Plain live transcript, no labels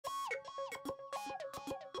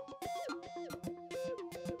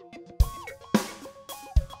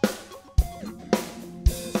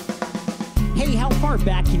me, how far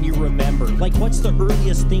back can you remember? Like, what's the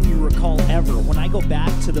earliest thing you recall ever? When I go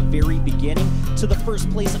back to the very beginning, to the first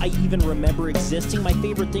place I even remember existing, my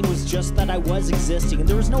favorite thing was just that I was existing, and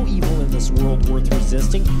there was no evil in this world worth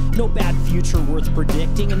resisting, no bad future worth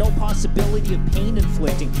predicting, and no possibility of pain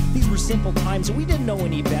inflicting. These were simple times, and we didn't know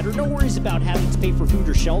any better. No worries about having to pay for food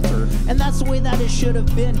or shelter, and that's the way that it should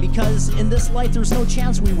have been, because in this life there's no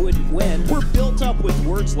chance we wouldn't win. We're built up with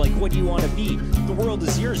words like, what do you want to be? The world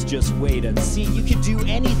is yours, just wait and see. You can do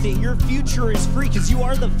anything, your future is free, because you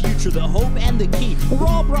are the future, the hope and the key. We're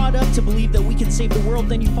all brought up to believe that we can save the world,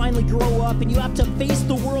 then you finally grow up and you have to face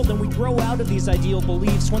the world, and we grow out of these ideal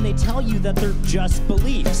beliefs when they tell you that they're just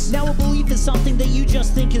beliefs. Now a belief is something that you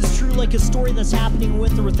just think is true, like a story that's happening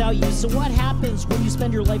with or without you. So what happens when you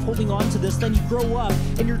spend your life holding on to this? Then you grow up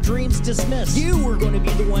and your dreams dismiss. You were going to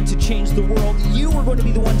be the one to change the world. You were going to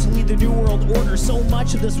be the one to lead the new world order. So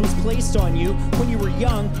much of this was placed on you when you were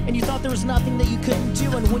young, and you thought there was nothing that you couldn't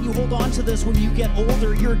do. And when you hold on to this when you get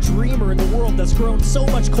older, you're a dreamer in a world that's grown so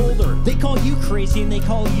much colder. They call you crazy and they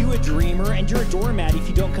call you a dreamer, and you're a doormat if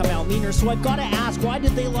you don't come out meaner. So I've got to ask, why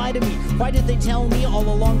did they lie to me? Why did they tell me all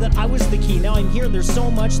along that I was the key? Now I'm here, there's so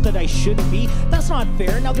much that I shouldn't be. That's not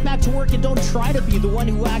fair. Now get back to work and don't try to be the one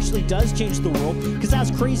who actually does change the world, because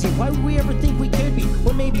that's crazy. Why would we ever think we could be?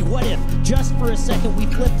 Or maybe, what if, just for a second, we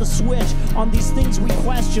flip the switch on these things we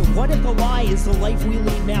question? What if the lie is the life we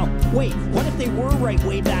lead now? Wait, what if they were right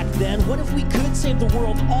way back then? What if we could save the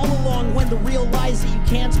world all along, when the real lie is that you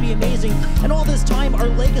can't be amazing? And all this time, our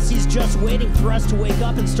legacy's just waiting for us to wake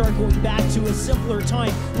up and start going back to a simpler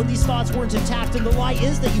time, when these thoughts weren't intact, and the lie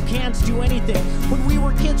is that you can't do anything. When we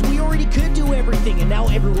were kids, we already could do everything, and now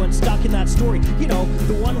everyone's stuck in that story. You know,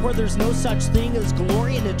 the one where there's no such thing as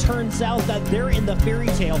glory, and it turns out that they're in the fairy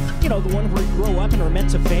tale. You know, the one where you grow up and are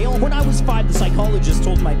meant to fail. When I was 5, the psychologist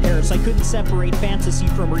told my parents I couldn't separate fantasy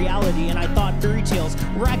from reality, and I thought fairy tales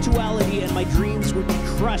were actuality, and my dreams would be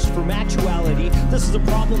crushed from actuality. This is a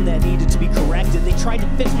problem that needed to be corrected. They tried to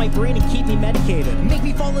fix my brain and keep me medicated, make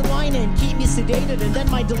me fall in line and keep me sedated, and then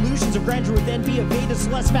my delusions of grandeur would then be evaded. So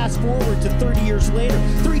let's fast forward to 30 years later,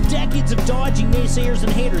 3 decades of dodging naysayers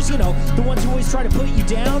and haters. You know, the ones who always try to put you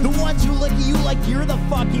down, the ones who look at you like you're the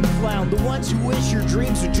fucking clown, the ones who wish your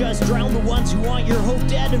dreams would just drown, the ones who want your hope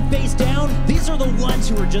dead and face down. These are the ones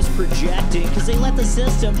who are just projecting, because they let the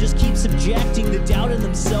system just keep subjecting the doubt in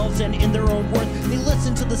themselves and in their own worth. They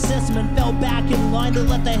listened to the system and fell back in line. They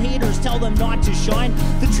let the haters tell them not to shine.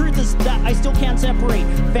 The truth is that I still can't separate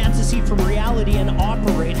fantasy from reality and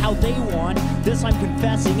operate how they want. This I'm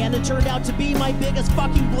confessing, and it turned out to be my biggest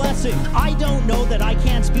fucking blessing. I don't know that I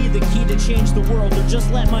can't be the key to change the world, or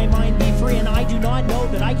just let my mind be free, and I do not know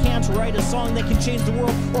that I can't write a song that can change the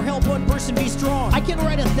world or help one person be strong. I can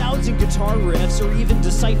write 1,000 guitar riffs or even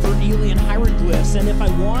decipher alien hieroglyphs, and if I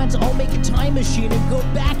want, I'll make a time machine and go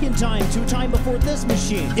back in time to a time before this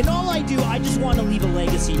machine. In all I do, I just want to leave a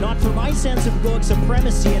legacy, not for my sense of egoic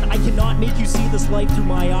supremacy, and I cannot make you see this life through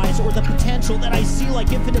my eyes, or the potential that I see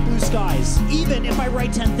like infinite blue skies. Even if I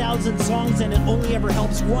write 10,000 songs and it only ever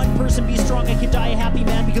helps one person be strong, I could die a happy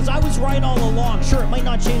man, because I was right all along. Sure, it might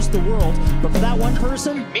not change the world, but for that one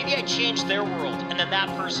person, maybe I changed their world, and then that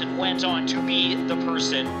person went on to be the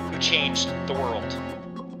person who changed the world.